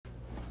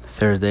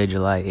Thursday,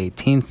 July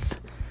 18th.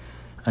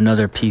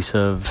 Another piece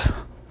of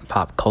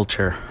pop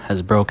culture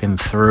has broken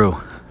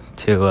through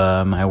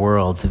to my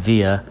world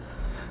via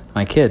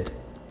my kid.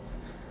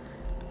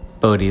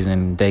 Bodie's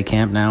in day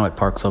camp now at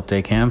Park Slope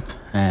Day Camp,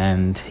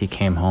 and he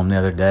came home the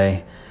other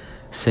day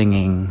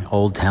singing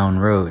Old Town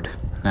Road.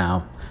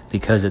 Now,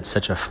 because it's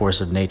such a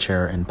force of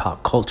nature in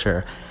pop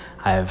culture,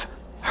 I've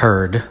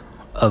heard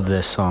of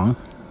this song.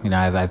 You know,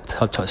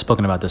 I've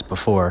spoken about this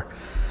before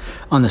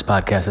on this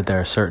podcast, that there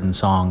are certain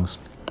songs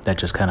that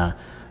just kind of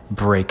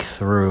break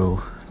through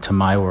to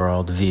my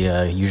world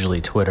via usually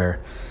Twitter,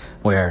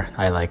 where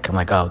I'm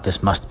like, oh,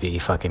 this must be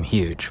fucking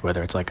huge,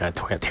 whether it's like a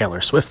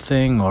Taylor Swift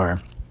thing or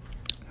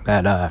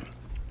that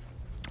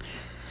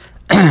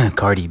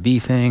Cardi B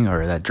thing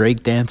or that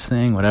Drake dance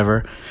thing,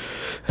 whatever.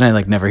 And I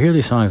never hear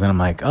these songs, and I'm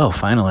like, oh,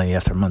 finally,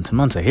 after months and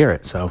months, I hear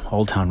it. So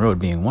Old Town Road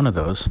being one of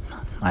those,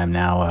 I'm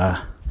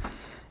now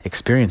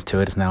experienced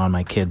to it. It's now on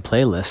my kid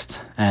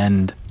playlist,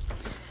 and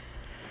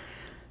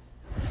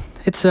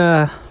it's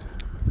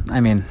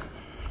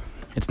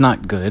it's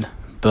not good,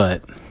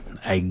 but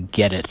I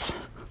get it.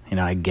 You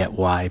know, I get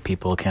why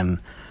people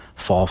can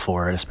fall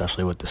for it,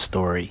 especially with the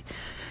story.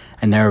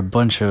 And there are a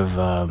bunch of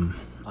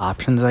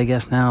options, I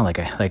guess, now.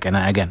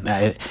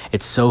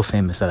 It's so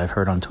famous that I've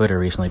heard on Twitter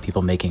recently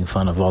people making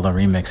fun of all the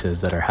remixes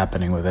that are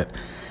happening with it.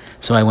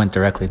 So I went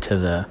directly to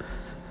the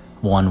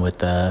one with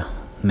the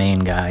main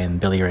guy and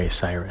Billy Ray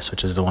Cyrus,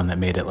 which is the one that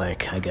made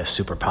it,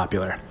 super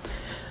popular.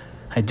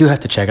 I do have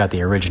to check out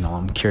the original.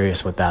 I'm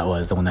curious what that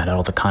was, the one that had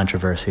all the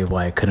controversy of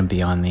why it couldn't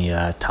be on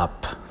the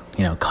top,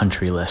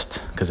 country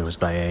list, because it was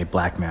by a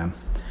black man,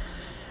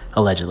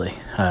 allegedly,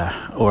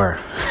 or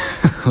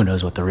who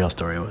knows what the real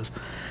story was.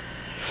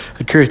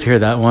 I'm curious to hear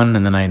that one,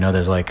 and then I know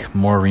there's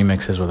more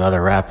remixes with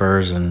other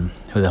rappers, and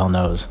who the hell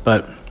knows.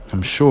 But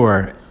I'm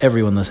sure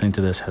everyone listening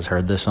to this has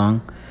heard this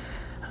song.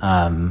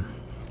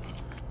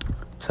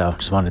 So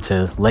just wanted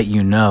to let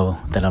you know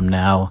that I'm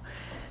now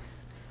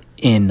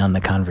in on the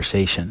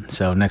conversation.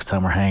 So next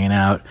time we're hanging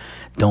out,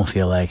 don't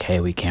feel like, hey,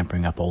 we can't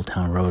bring up Old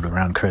Town Road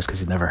around Chris because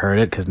he's never heard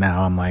it, because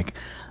now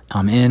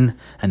I'm in,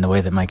 and the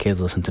way that my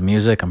kids listen to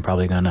music, I'm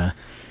probably going to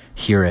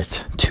hear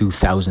it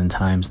 2,000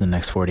 times in the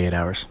next 48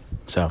 hours.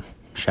 So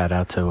shout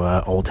out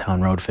to Old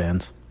Town Road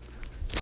fans.